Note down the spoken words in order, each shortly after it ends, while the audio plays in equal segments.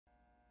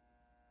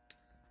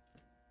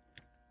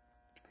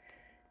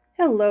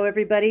Hello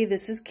everybody,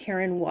 this is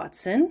Karen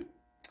Watson,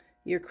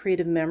 your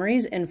Creative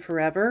Memories and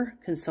Forever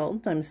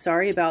consultant. I'm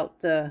sorry about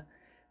the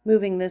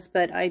moving this,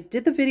 but I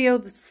did the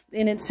video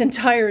in its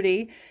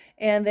entirety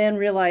and then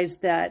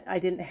realized that I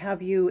didn't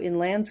have you in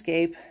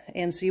landscape,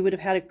 and so you would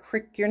have had to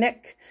crick your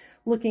neck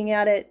looking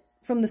at it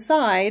from the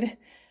side.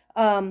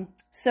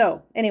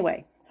 So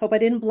anyway, hope I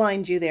didn't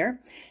blind you there.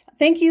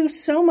 Thank you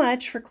so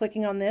much for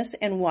clicking on this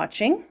and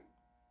watching.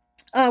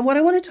 What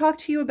I want to talk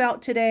to you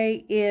about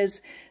today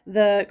is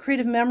the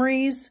Creative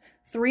Memories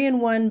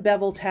 3-in-1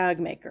 Bevel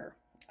Tag Maker.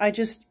 I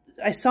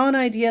saw an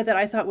idea that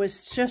I thought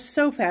was just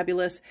so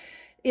fabulous.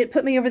 It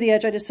put me over the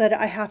edge. I decided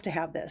I have to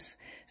have this.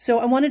 So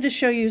I wanted to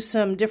show you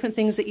some different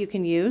things that you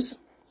can use.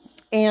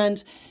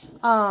 And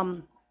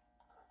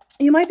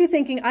you might be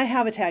thinking, I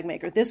have a tag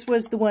maker. This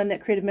was the one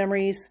that Creative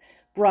Memories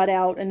brought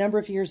out a number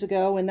of years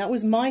ago, and that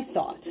was my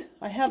thought.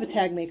 I have a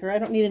tag maker. I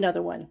don't need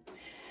another one.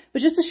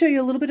 But just to show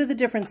you a little bit of the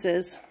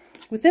differences,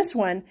 with this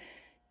one,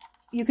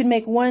 you can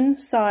make one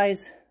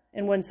size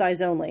and one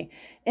size only.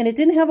 And it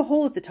didn't have a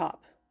hole at the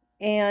top.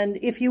 And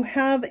if you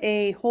have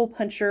a hole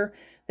puncher,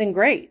 then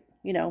great.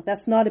 You know,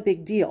 that's not a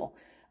big deal.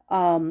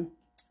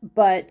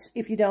 But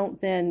if you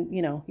don't, then,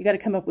 you know, you got to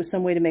come up with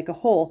some way to make a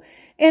hole.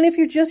 And if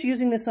you're just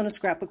using this on a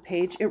scrapbook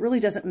page, it really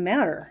doesn't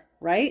matter,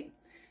 right?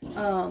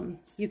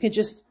 You could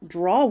just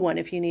draw one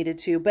if you needed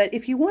to. But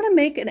if you want to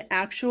make an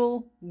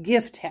actual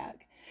gift tag,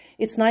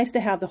 it's nice to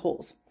have the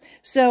holes.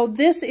 So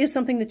this is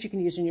something that you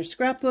can use in your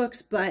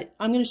scrapbooks, but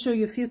I'm going to show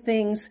you a few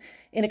things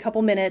in a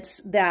couple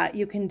minutes that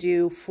you can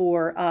do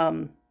for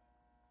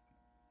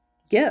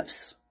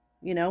gifts,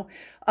 you know.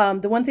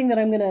 The one thing that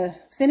I'm going to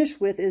finish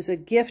with is a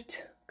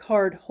gift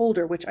card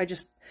holder, which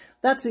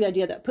that's the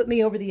idea that put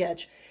me over the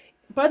edge.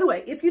 By the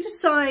way, if you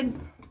decide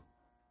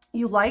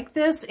you like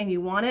this and you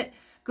want it,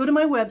 go to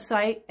my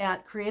website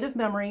at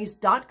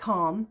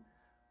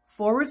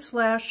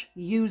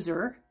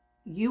creativememories.com/user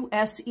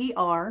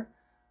USER/crop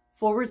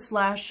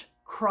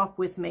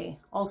with me,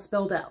 all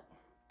spelled out.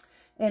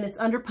 And it's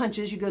under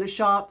punches. You go to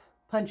shop,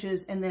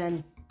 punches, and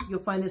then you'll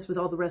find this with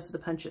all the rest of the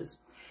punches.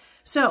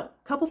 So a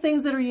couple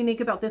things that are unique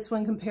about this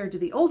one compared to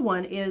the old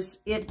one is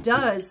it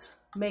does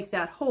make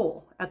that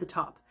hole at the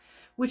top,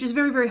 which is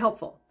very, very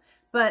helpful.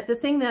 But the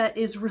thing that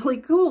is really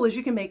cool is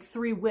you can make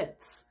 3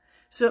 widths.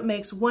 So it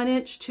makes 1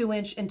 inch, 2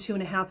 inch, and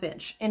 2.5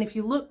 inch. And if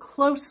you look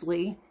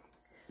closely,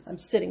 I'm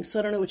sitting, so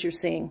I don't know what you're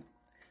seeing.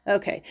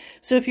 Okay,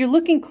 so if you're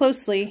looking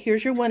closely,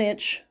 here's your 1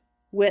 inch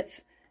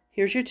width,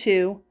 here's your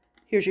 2,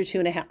 here's your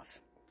 2.5.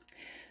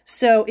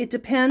 So it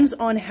depends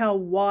on how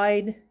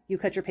wide you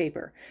cut your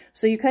paper.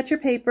 So you cut your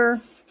paper,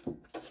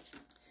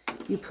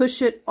 you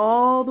push it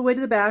all the way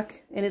to the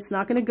back, and it's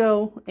not going to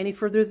go any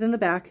further than the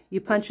back. You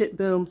punch it,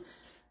 boom,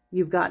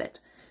 you've got it.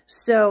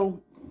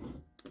 So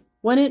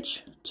 1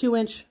 inch, 2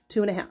 inch,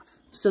 2.5.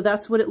 So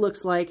that's what it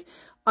looks like.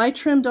 I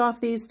trimmed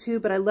off these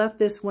 2, but I left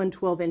this one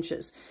 12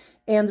 inches.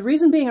 And the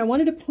reason being, I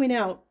wanted to point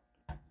out,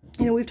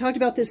 you know, we've talked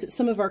about this at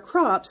some of our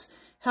crops,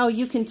 how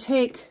you can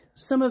take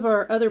some of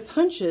our other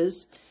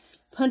punches,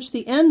 punch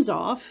the ends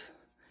off,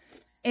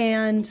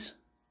 and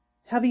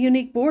have a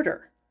unique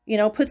border. You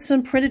know, put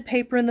some printed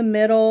paper in the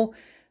middle,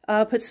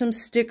 put some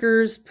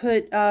stickers,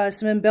 put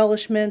some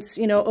embellishments,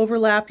 you know,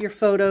 overlap your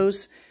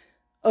photos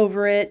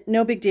over it.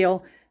 No big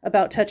deal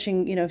about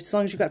touching, you know, as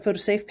long as you've got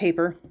photo-safe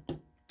paper.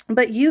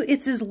 But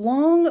it's as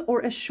long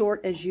or as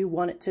short as you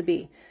want it to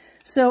be.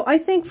 So I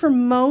think for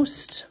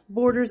most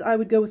borders, I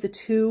would go with the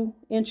 2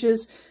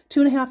 inches.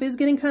 2.5 is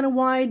getting kind of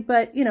wide,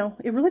 but, you know,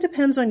 it really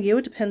depends on you.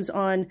 It depends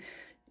on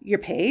your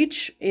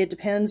page. It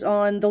depends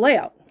on the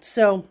layout.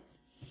 So,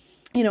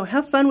 you know,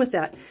 have fun with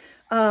that.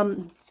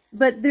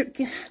 But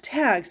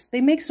tags, they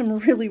make some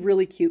really,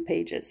 really cute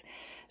pages.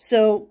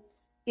 So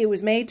it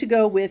was made to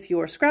go with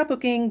your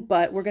scrapbooking,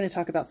 but we're going to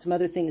talk about some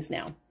other things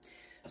now.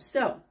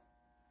 So,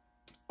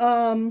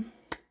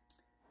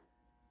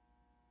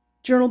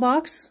 journal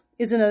box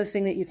is another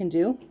thing that you can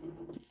do.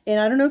 And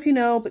I don't know if you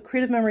know, but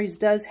Creative Memories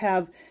does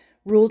have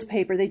ruled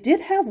paper. They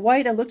did have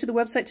white. I looked at the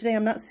website today.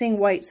 I'm not seeing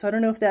white, so I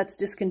don't know if that's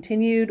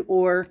discontinued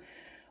or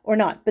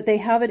not. But they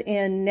have it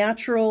in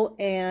natural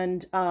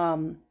and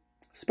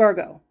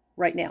Spargo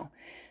right now.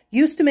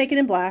 Used to make it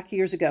in black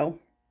years ago.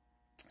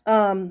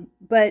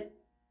 But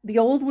the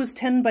old was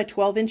 10 by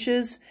 12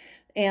 inches.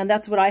 And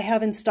that's what I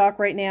have in stock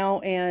right now.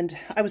 And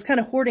I was kind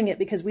of hoarding it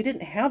because we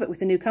didn't have it with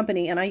the new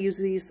company. And I use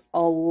these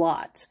a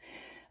lot.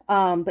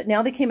 But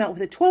now they came out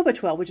with a 12 by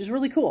 12, which is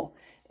really cool.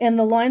 And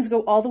the lines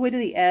go all the way to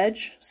the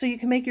edge. So you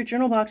can make your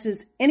journal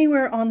boxes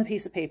anywhere on the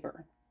piece of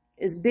paper.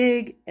 As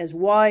big, as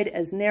wide,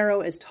 as narrow,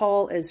 as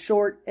tall, as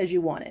short as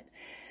you want it.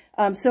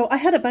 So I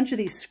had a bunch of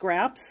these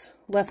scraps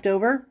left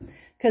over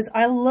because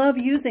I love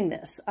using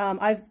this.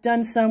 I've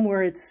done some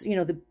where it's, you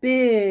know, the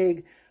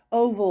big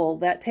oval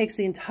that takes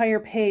the entire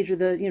page, or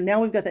the, you know,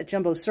 now we've got that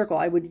jumbo circle.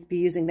 I would be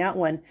using that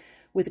one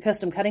with the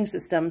custom cutting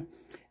system.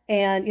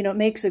 And, you know, it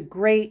makes a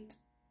great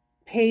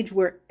page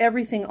where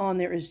everything on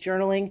there is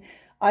journaling.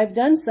 I've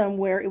done some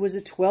where it was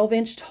a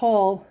 12-inch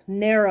tall,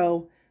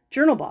 narrow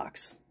journal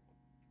box.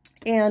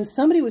 And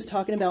somebody was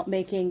talking about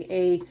making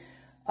a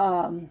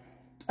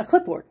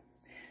clipboard.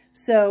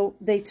 So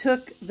they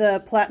took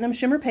the platinum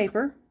shimmer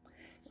paper.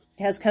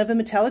 It has kind of a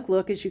metallic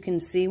look, as you can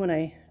see when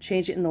I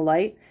change it in the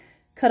light.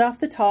 Cut off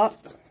the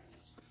top,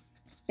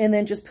 and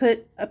then just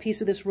put a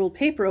piece of this ruled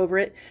paper over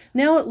it.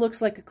 Now it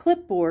looks like a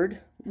clipboard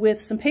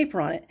with some paper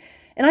on it.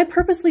 And I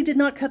purposely did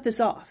not cut this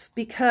off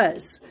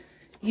because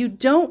you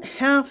don't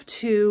have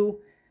to,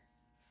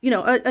 you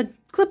know, a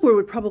clipboard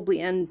would probably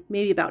end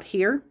maybe about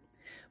here.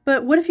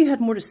 But what if you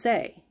had more to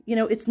say? You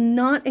know, it's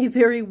not a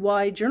very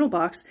wide journal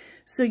box,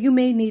 so you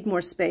may need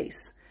more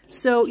space.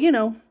 So, you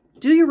know,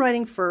 do your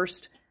writing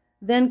first,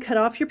 then cut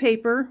off your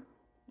paper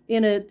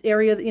in an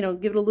area that, you know,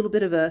 give it a little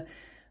bit of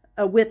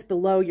a width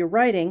below your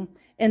writing,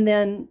 and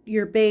then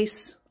your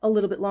base a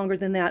little bit longer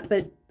than that.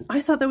 But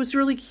I thought that was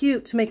really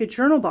cute to make a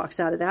journal box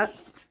out of that.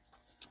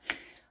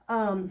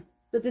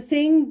 But the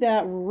thing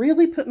that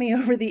really put me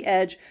over the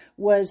edge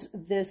was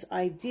this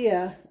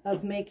idea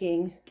of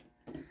making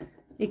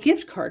a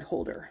gift card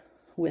holder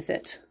with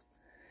it.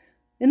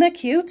 Isn't that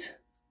cute?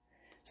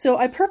 So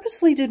I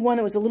purposely did one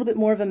that was a little bit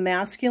more of a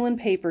masculine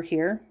paper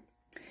here.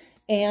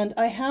 And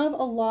I have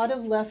a lot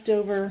of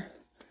leftover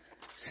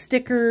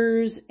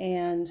stickers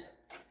and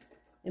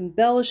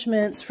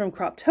embellishments from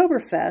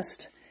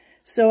Croptoberfest.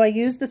 So I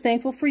used the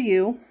Thankful for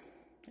You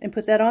and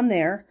put that on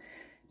there.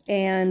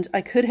 And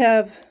I could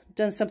have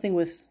done something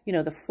with, you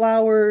know, the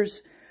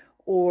flowers,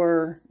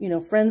 or, you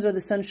know, friends are the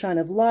sunshine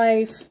of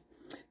life.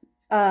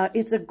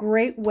 It's a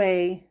great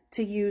way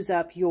to use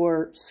up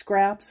your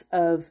scraps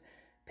of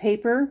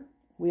paper.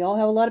 We all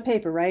have a lot of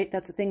paper, right?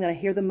 That's the thing that I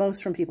hear the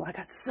most from people. I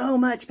got so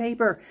much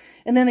paper.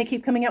 And then they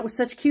keep coming out with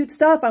such cute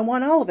stuff. I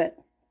want all of it.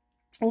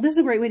 Well, this is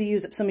a great way to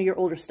use up some of your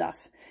older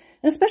stuff.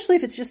 And especially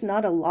if it's just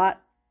not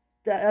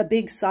a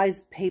big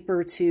size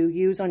paper to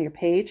use on your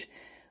page.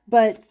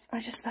 But I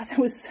just thought that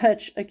was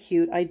such a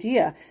cute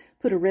idea.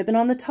 Put a ribbon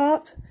on the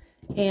top,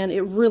 and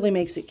it really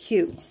makes it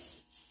cute.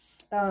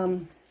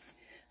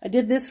 I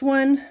did this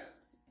one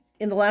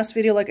in the last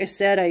video. Like I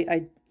said,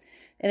 I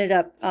ended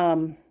up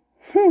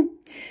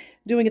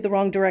doing it the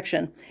wrong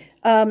direction.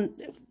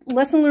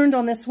 Lesson learned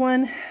on this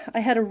one,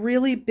 I had a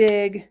really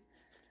big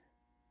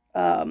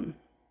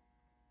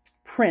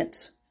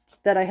print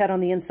that I had on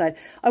the inside.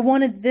 I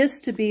wanted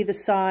this to be the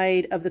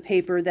side of the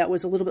paper that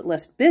was a little bit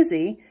less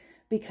busy,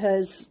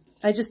 because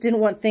I just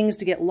didn't want things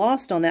to get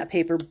lost on that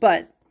paper.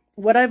 But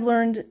what I've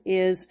learned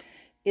is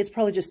it's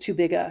probably just too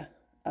big a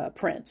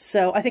print.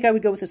 So I think I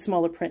would go with a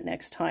smaller print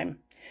next time.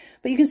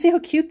 But you can see how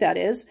cute that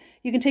is.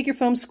 You can take your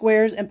foam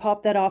squares and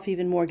pop that off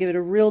even more, give it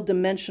a real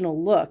dimensional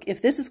look.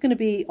 If this is going to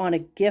be on a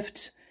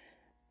gift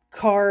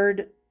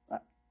card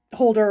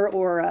holder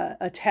or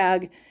a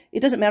tag,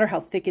 it doesn't matter how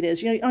thick it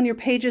is. You know, on your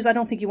pages, I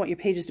don't think you want your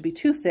pages to be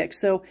too thick.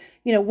 So,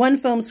 you know, one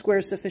foam square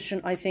is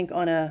sufficient, I think,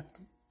 on a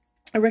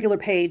regular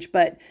page,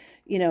 but,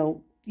 you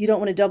know, you don't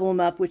want to double them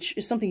up, which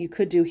is something you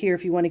could do here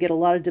if you want to get a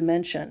lot of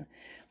dimension.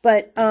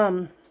 But,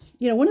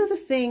 you know, one of the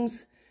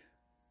things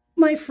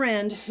my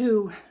friend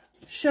who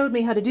showed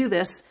me how to do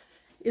this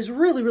is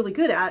really, really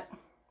good at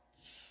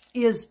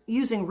is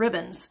using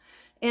ribbons.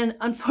 And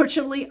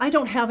unfortunately, I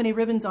don't have any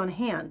ribbons on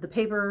hand. The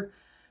paper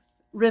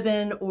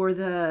ribbon or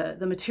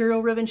the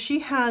material ribbon. She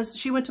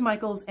went to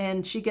Michael's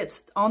and she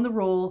gets on the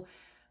roll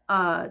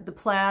the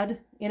plaid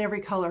in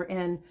every color.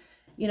 And,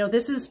 you know,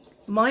 this is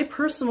my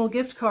personal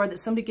gift card that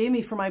somebody gave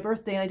me for my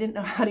birthday, and I didn't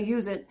know how to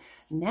use it.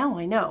 Now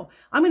I know.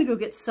 I'm going to go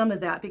get some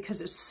of that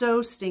because it's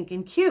so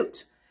stinking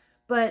cute.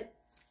 But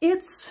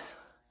it's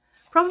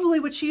probably,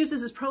 what she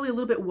uses is probably a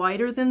little bit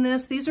wider than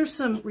this. These are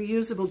some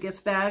reusable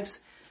gift bags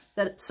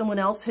that someone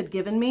else had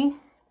given me.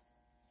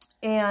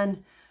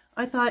 And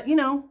I thought, you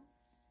know,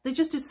 they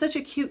just did such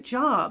a cute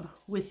job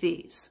with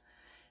these.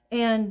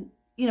 And,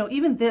 you know,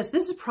 even this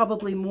is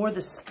probably more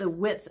the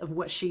width of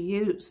what she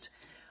used.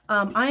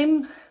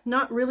 I'm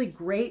not really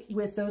great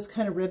with those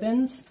kind of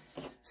ribbons,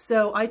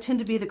 so I tend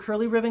to be the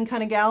curly ribbon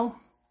kind of gal.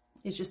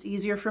 It's just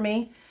easier for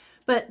me.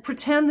 But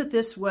pretend that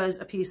this was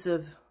a piece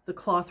of the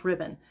cloth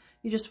ribbon.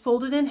 You just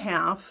fold it in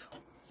half,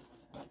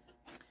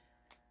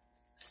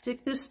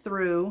 stick this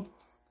through.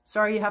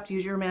 Sorry, you have to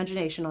use your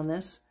imagination on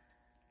this.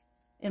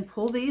 And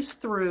pull these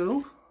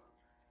through.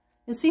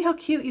 And see how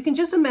cute. You can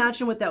just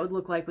imagine what that would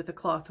look like with a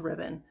cloth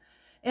ribbon.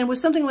 And with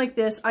something like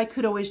this, I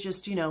could always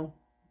just, you know,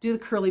 do the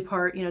curly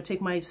part, you know,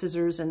 take my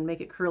scissors and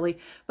make it curly.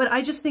 But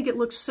I just think it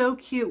looks so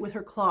cute with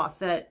her cloth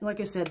that, like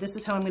I said, this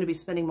is how I'm going to be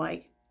spending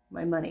my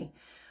money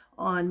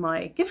on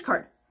my gift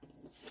card.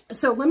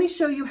 So let me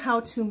show you how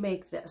to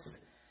make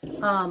this.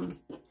 You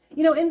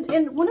know,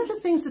 and one of the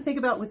things to think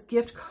about with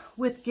gift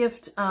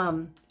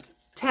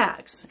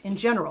tags in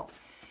general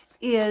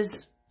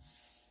is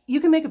you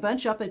can make a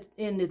bunch up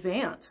in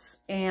advance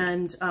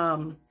and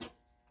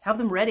have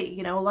them ready.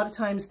 You know, a lot of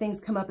times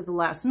things come up at the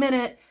last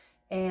minute,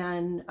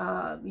 and,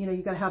 you know,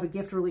 you got to have a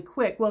gift really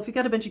quick. Well, if you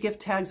got a bunch of gift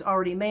tags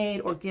already made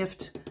or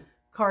gift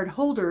card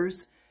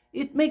holders,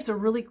 it makes it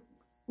really,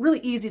 really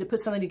easy to put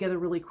something together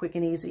really quick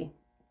and easy.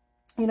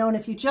 You know, and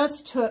if you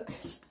just took,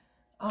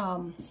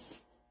 you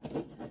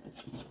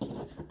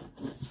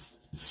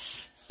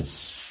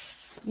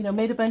know,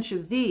 made a bunch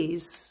of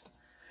these,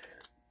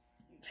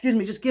 excuse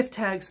me, just gift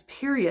tags,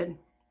 period.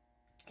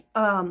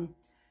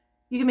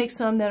 You can make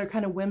some that are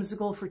kind of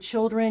whimsical for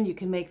children. You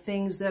can make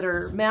things that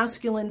are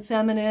masculine,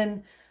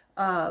 feminine,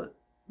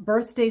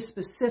 birthday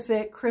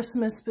specific,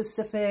 Christmas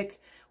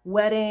specific,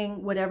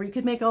 wedding, whatever. You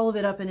could make all of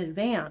it up in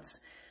advance.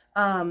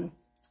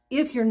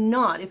 If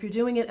you're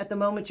doing it at the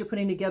moment you're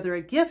putting together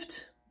a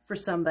gift for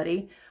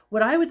somebody,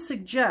 what I would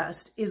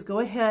suggest is go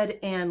ahead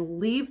and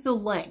leave the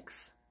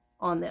length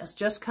on this.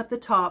 Just cut the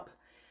top.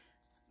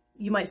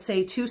 You might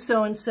say to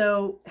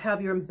so-and-so,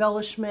 have your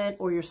embellishment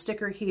or your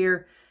sticker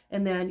here,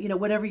 and then, you know,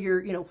 whatever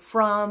you're, you know,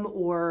 from,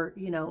 or,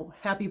 you know,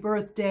 happy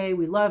birthday,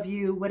 we love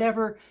you,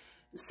 whatever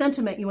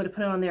sentiment you want to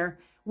put on there.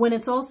 When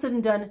it's all said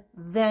and done,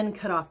 then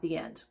cut off the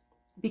end,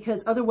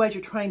 because otherwise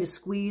you're trying to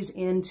squeeze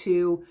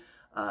into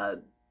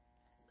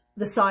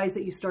the size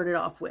that you started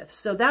off with.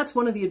 So that's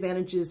one of the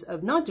advantages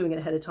of not doing it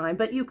ahead of time,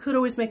 but you could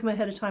always make them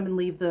ahead of time and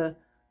leave the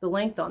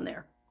length on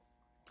there.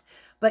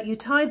 But you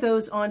tie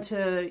those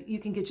onto, you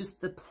can get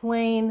just the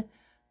plain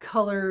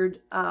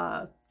colored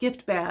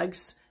gift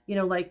bags, you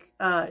know, like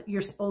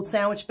your old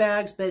sandwich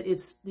bags, but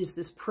it's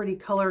this pretty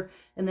color,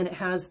 and then it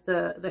has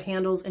the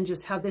handles, and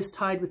just have this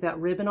tied with that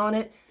ribbon on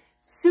it.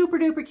 Super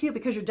duper cute,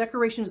 because your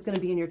decoration is going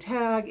to be in your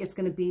tag, it's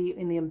going to be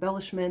in the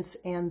embellishments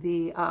and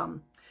the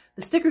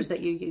stickers that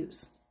you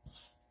use.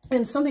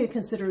 And something to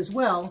consider as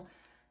well,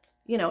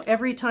 you know,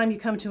 every time you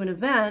come to an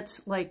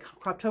event like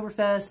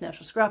Croptoberfest,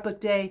 National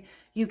Scrapbook Day,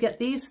 you get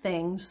these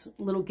things,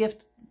 little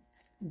gift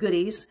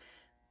goodies.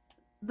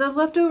 The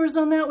leftovers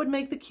on that would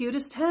make the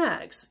cutest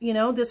tags. You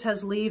know, this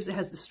has leaves, it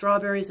has the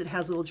strawberries, it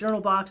has little journal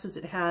boxes,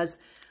 it has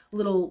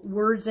little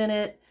words in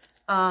it.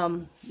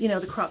 You know,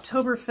 the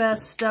Croptoberfest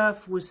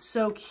stuff was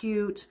so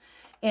cute.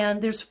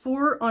 And there's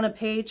 4 on a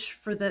page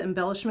for the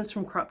embellishments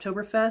from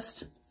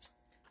Croptoberfest.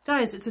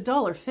 Guys, it's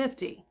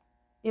 $1.50.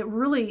 It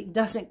really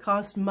doesn't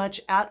cost much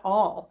at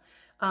all.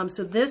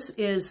 So this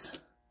is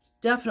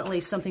definitely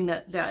something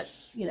that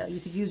you know, you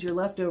could use your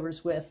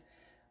leftovers with.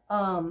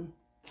 And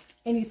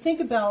you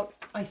think about,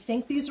 I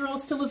think these are all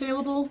still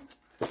available,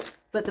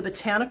 but the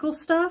botanical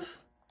stuff,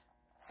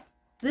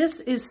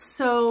 this is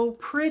so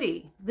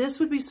pretty. This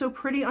would be so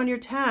pretty on your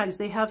tags.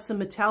 They have some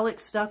metallic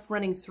stuff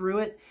running through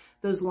it.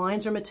 Those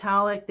lines are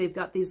metallic. They've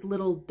got these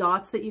little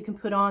dots that you can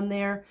put on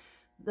there.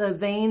 The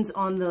veins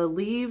on the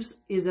leaves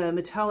is a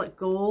metallic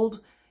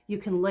gold. You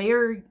can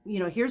layer, you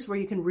know, here's where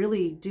you can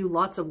really do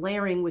lots of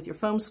layering with your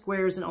foam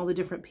squares and all the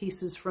different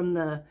pieces from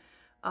the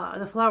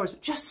flowers.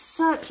 But just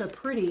such a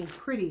pretty,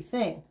 pretty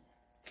thing.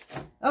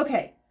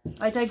 Okay,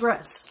 I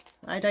digress.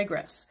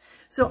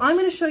 So I'm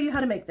going to show you how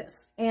to make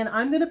this. And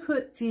I'm going to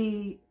put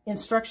the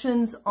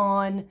instructions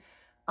on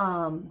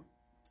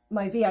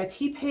my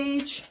VIP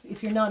page.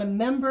 If you're not a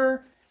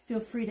member,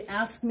 feel free to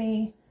ask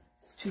me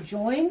to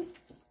join.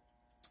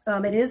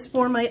 It is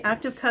for my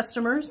active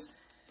customers.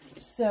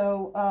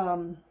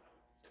 So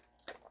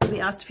we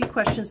asked a few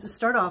questions to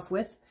start off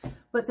with.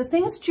 But the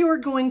things that you are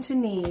going to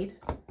need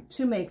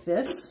to make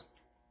this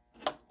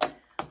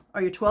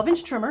are your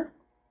 12-inch trimmer,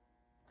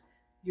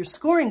 your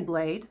scoring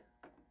blade,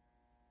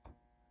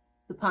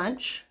 the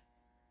punch,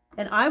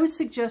 and I would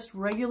suggest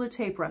regular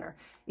tape runner.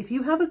 If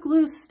you have a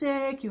glue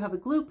stick, you have a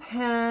glue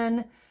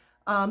pen,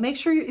 make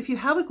sure if you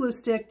have a glue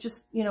stick,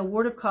 just, you know,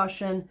 word of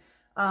caution.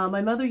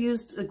 My mother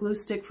used a glue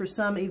stick for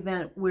some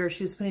event where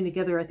she was putting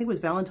together, I think it was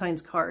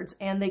Valentine's cards,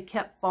 and they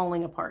kept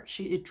falling apart.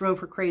 It drove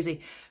her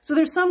crazy. So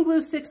there's some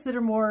glue sticks that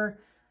are more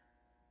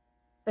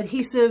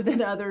adhesive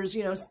than others.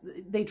 You know,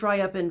 they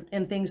dry up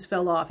and things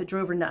fell off. It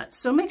drove her nuts.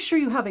 So make sure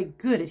you have a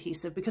good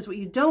adhesive, because what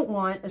you don't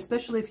want,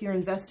 especially if you're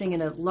investing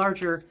in a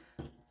larger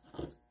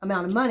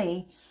amount of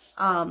money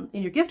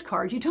in your gift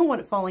card, you don't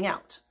want it falling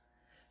out.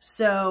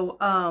 So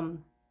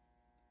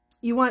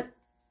you want,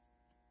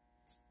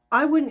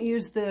 I wouldn't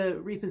use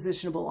the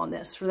repositionable on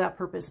this for that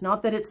purpose.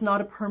 Not that it's not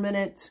a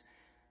permanent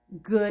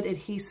good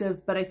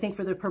adhesive, but I think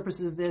for the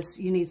purposes of this,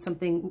 you need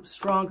something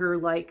stronger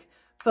like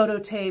photo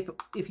tape,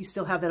 if you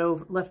still have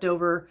that left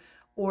over,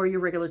 or your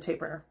regular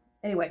tape runner.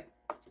 Anyway,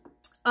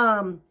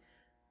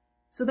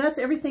 so that's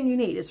everything you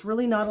need. It's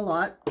really not a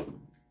lot.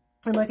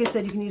 And like I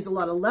said, you can use a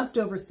lot of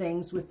leftover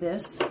things with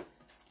this.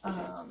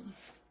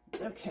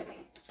 Okay,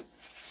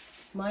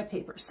 my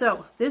paper.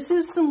 So this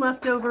is some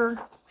leftover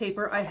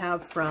paper I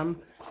have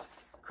from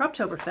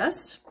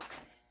Croptoberfest.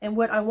 And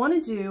what I want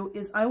to do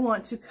is I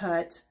want to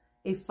cut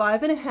a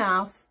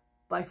 5.5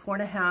 by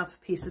 4.5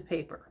 piece of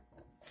paper.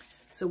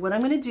 So what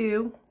I'm going to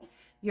do,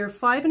 your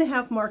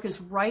 5.5 mark is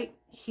right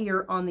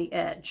here on the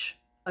edge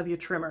of your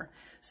trimmer.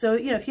 So,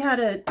 you know, if you had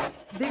a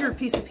bigger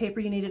piece of paper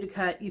you needed to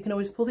cut, you can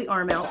always pull the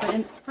arm out.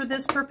 But for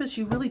this purpose,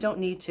 you really don't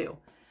need to.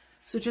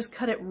 So just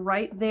cut it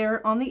right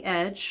there on the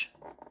edge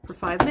for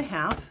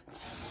 5.5.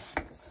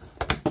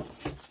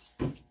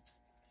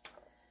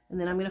 And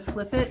then I'm going to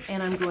flip it,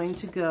 and I'm going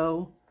to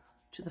go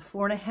to the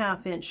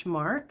 4.5-inch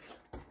mark.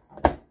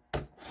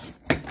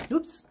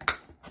 Oops.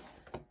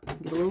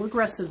 Get a little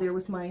aggressive there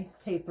with my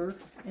paper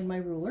and my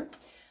ruler.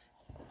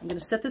 I'm going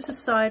to set this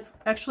aside.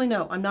 Actually,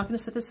 no, I'm not going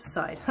to set this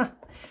aside.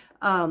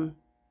 I'm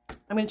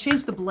going to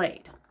change the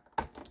blade.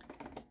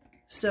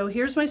 So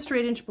here's my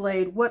straight inch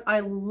blade. What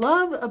I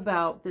love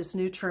about this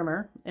new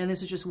trimmer, and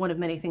this is just one of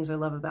many things I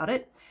love about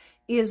it,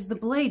 is the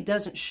blade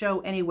doesn't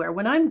show anywhere.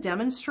 When I'm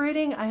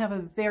demonstrating, I have a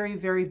very,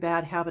 very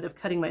bad habit of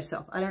cutting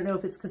myself. I don't know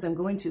if it's because I'm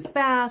going too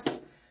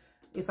fast,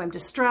 if I'm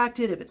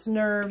distracted, if it's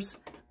nerves,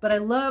 but I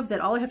love that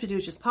all I have to do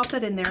is just pop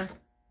that in there,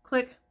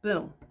 click,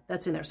 boom,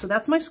 that's in there. So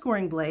that's my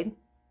scoring blade.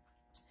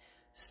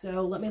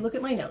 So let me look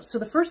at my notes. So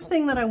the first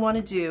thing that I want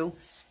to do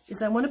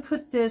is I want to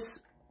put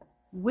this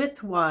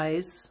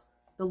widthwise,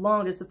 the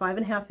longest, the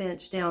 5.5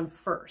 inch down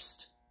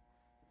first.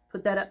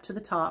 Put that up to the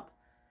top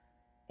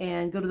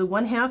and go to the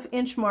 1/2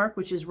 inch mark,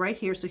 which is right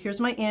here. So here's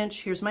my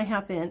inch, here's my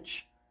 1/2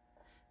 inch.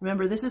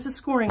 Remember, this is a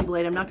scoring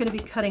blade. I'm not going to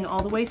be cutting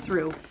all the way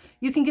through.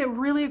 You can get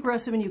really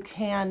aggressive and you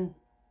can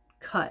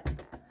cut,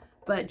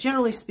 but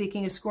generally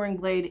speaking, a scoring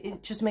blade,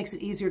 it just makes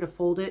it easier to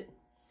fold it.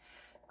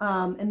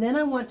 And then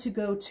I want to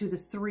go to the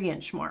 3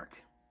 inch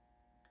mark.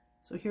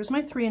 So here's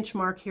my 3 inch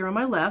mark here on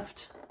my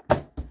left,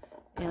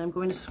 and I'm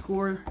going to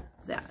score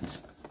that.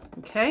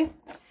 Okay.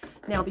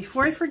 Now,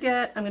 before I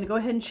forget, I'm going to go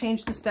ahead and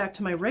change this back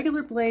to my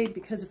regular blade,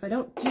 because if I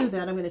don't do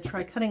that, I'm going to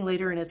try cutting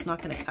later and it's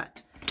not going to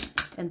cut,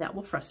 and that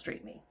will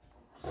frustrate me.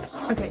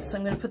 Okay, so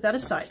I'm going to put that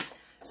aside.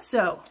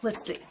 So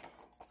let's see.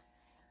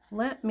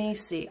 Let me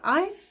see.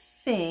 I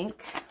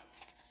think,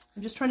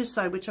 I'm just trying to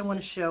decide which I want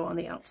to show on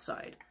the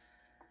outside.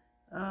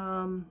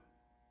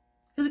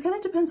 Because it kind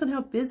of depends on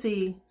how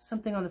busy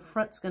something on the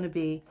front's going to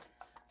be.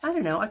 I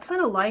don't know. I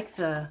kind of like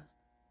the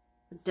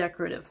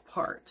decorative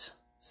part.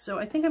 So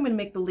I think I'm going to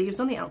make the leaves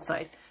on the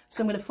outside.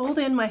 So I'm going to fold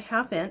in my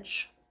 1/2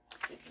 inch.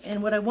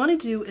 And what I want to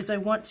do is I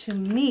want to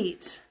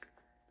meet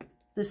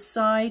the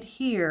side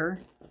here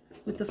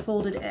with the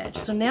folded edge.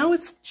 So now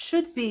it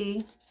should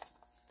be,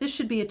 this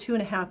should be a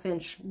 2.5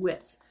 inch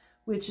width,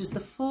 which is the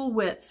full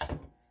width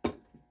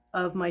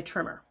of my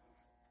trimmer,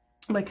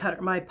 my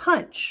cutter, my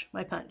punch.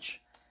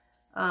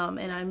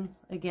 And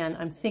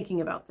I'm thinking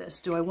about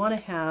this. Do I want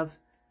to have,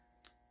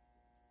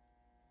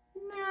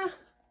 nah,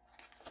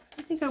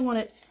 I think I want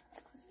it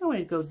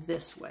to go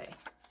this way.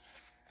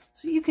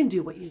 So you can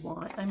do what you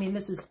want. I mean,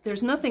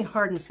 there's nothing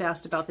hard and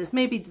fast about this.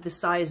 Maybe the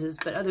sizes,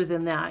 but other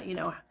than that, you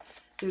know,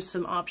 there's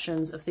some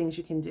options of things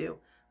you can do.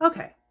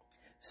 Okay,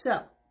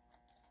 so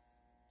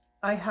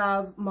I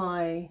have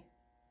my,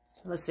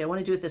 let's see, I want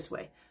to do it this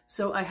way.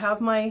 So I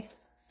have my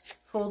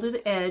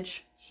folded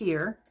edge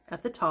here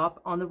at the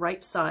top on the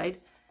right side.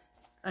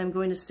 I'm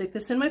going to stick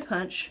this in my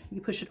punch. You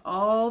push it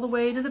all the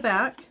way to the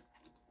back,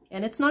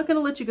 and it's not going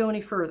to let you go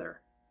any further.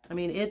 I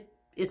mean, it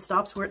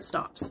stops where it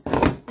stops,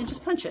 and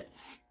just punch it.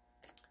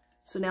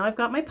 So now I've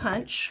got my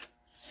punch,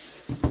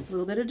 a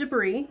little bit of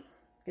debris. I'm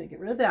going to get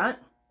rid of that.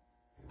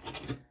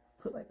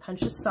 Put my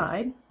punch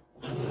aside.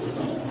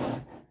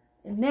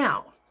 And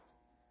now,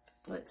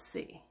 let's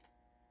see.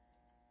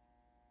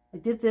 I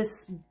did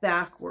this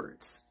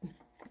backwards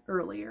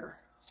earlier.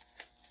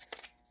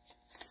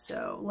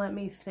 So let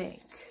me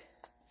think.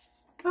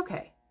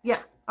 Okay,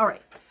 yeah, all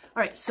right.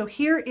 All right, so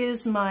here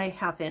is my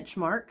 1/2 inch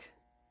mark.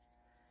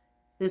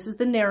 This is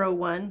the narrow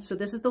one, so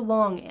this is the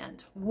long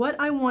end. What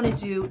I want to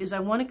do is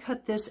I want to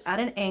cut this at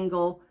an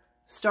angle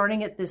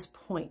starting at this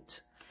point.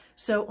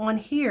 So on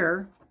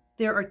here,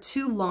 there are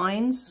 2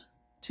 lines,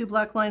 2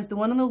 black lines. The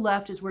one on the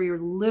left is where you're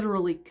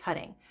literally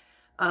cutting.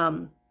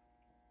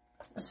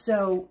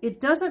 So it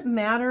doesn't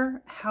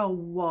matter how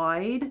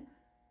wide,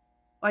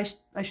 I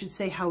should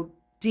say how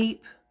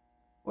deep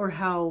or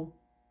how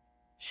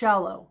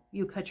shallow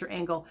you cut your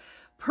angle.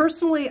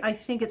 Personally, I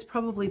think it's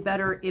probably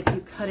better if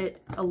you cut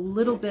it a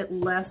little bit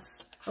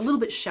less, a little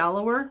bit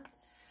shallower,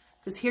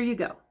 because here you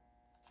go.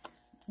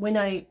 When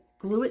I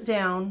glue it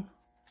down,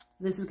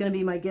 this is going to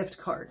be my gift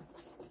card.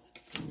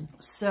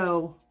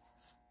 So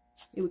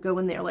it would go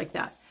in there like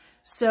that.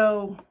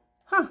 So,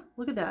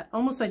 look at that,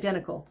 almost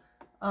identical.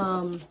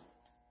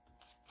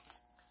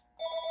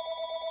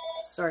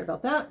 Sorry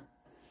about that.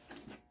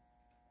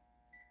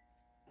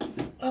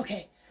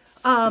 Okay.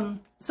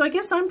 So I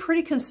guess I'm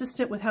pretty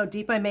consistent with how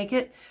deep I make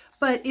it,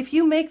 but if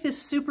you make this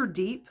super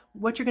deep,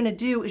 what you're going to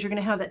do is you're going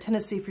to have that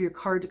tendency for your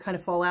card to kind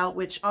of fall out,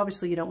 which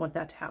obviously you don't want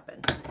that to happen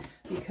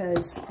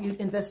because you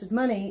invested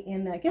money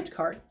in that gift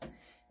card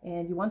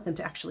and you want them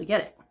to actually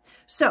get it.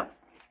 So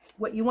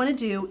what you want to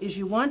do is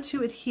you want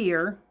to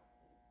adhere,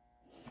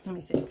 let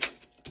me think.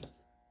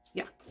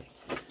 Yeah.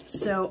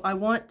 So I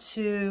want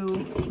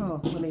to,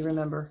 let me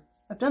remember.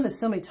 I've done this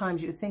so many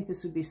times, you would think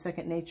this would be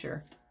second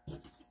nature.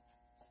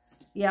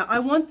 Yeah, I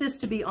want this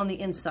to be on the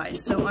inside,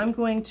 so I'm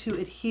going to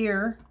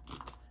adhere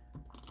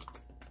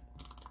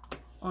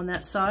on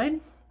that side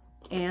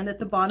and at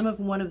the bottom of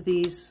one of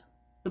these,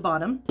 the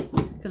bottom,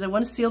 because I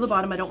want to seal the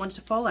bottom. I don't want it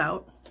to fall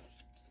out.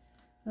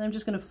 And I'm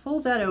just going to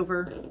fold that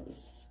over,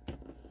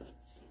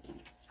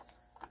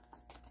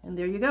 and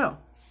there you go.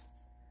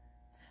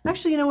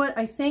 Actually, you know what?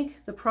 I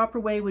think the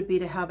proper way would be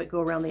to have it go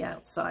around the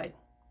outside.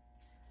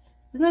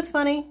 Isn't that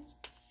funny?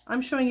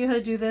 I'm showing you how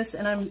to do this,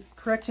 and I'm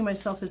correcting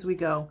myself as we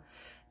go.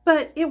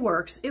 But it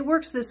works. It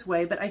works this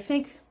way, but I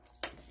think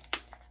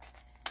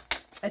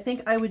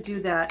I would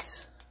do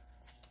that.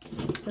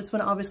 This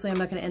one, obviously, I'm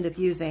not going to end up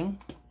using.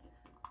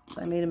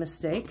 So I made a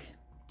mistake.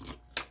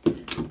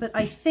 But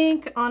I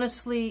think,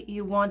 honestly,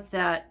 you want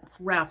that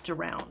wrapped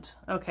around.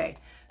 Okay,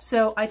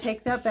 so I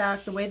take that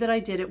back. The way that I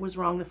did it was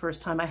wrong the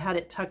first time. I had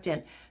it tucked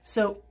in.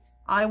 So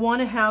I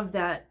want to have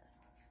that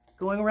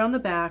going around the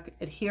back,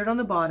 adhered on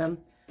the bottom,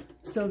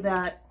 so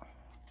that,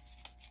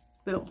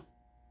 boom,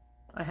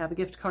 I have a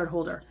gift card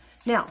holder.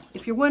 Now,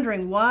 if you're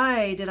wondering,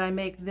 why did I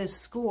make this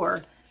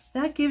score?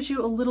 That gives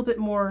you a little bit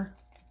more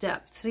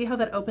depth. See how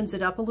that opens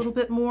it up a little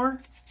bit more?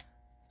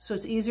 So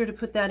it's easier to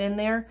put that in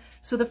there.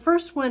 So the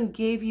first one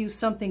gave you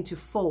something to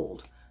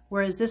fold,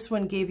 whereas this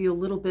one gave you a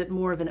little bit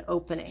more of an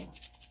opening.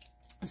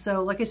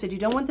 So like I said, you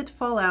don't want that to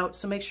fall out,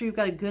 so make sure you've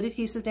got a good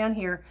adhesive down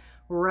here.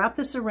 Wrap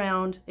this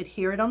around,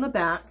 adhere it on the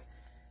back,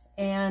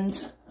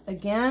 and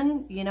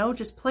again, you know,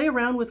 just play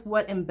around with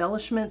what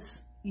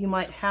embellishments you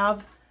might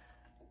have.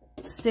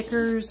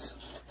 Stickers.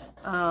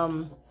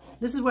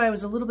 This is why I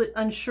was a little bit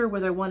unsure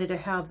whether I wanted to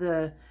have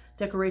the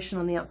decoration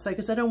on the outside,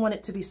 because I don't want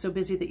it to be so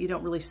busy that you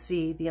don't really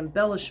see the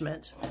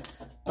embellishment.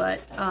 But,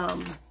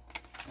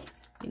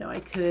 you know, I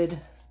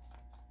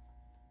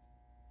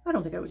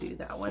don't think I would do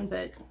that one,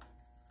 but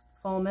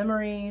fall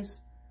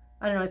memories.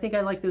 I don't know, I think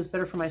I like those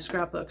better for my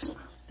scrapbooks.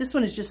 This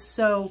one is just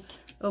so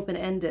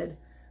open-ended.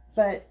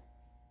 But,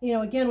 you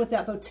know, again, with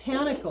that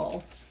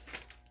botanical,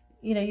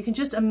 you know, you can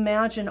just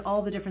imagine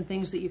all the different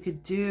things that you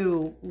could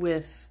do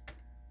with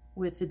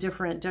the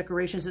different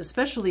decorations,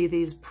 especially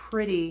these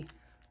pretty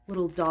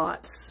little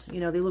dots. You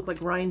know, they look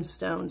like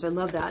rhinestones. I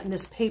love that. And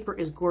this paper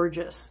is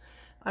gorgeous.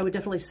 I would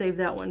definitely save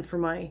that one for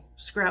my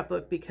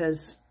scrapbook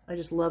because I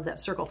just love that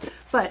circle.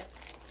 But,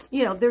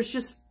 you know, there's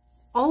just,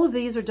 all of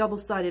these are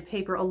double-sided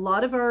paper. A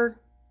lot of our,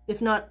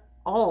 if not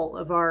all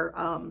of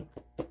our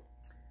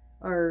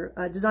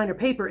designer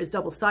paper is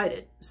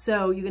double-sided.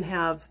 So you can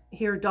have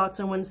here dots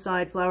on one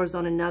side, flowers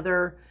on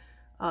another.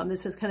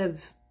 This has kind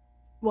of,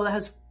 well, it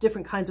has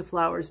different kinds of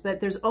flowers, but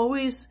there's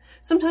always,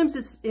 sometimes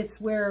it's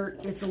where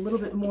it's a little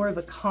bit more of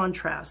a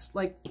contrast.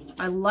 Like,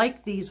 I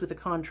like these with a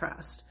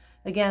contrast.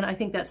 Again, I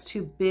think that's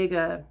too big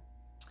a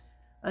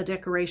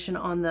decoration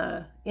on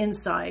the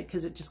inside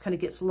because it just kind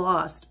of gets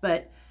lost.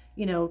 But,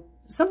 you know,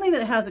 something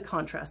that has a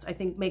contrast, I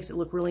think makes it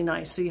look really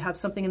nice. So you have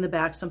something in the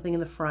back, something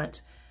in the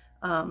front.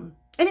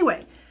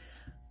 Anyway,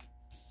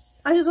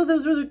 I just thought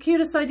those were the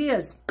cutest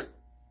ideas.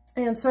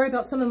 And sorry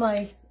about some of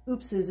my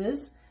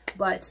oopses,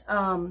 but,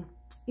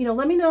 you know,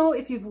 let me know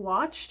if you've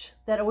watched.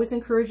 That always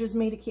encourages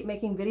me to keep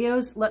making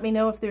videos. Let me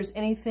know if there's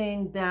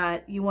anything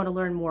that you want to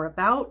learn more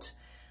about.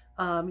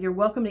 You're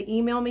welcome to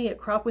email me at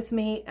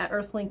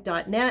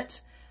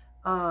cropwithme@earthlink.net.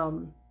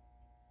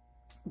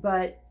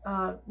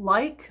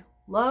 Like,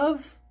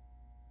 love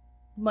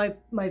my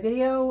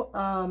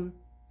video,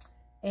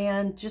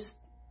 and just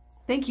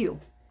thank you.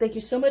 Thank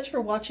you so much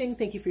for watching.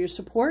 Thank you for your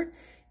support,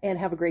 and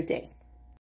have a great day.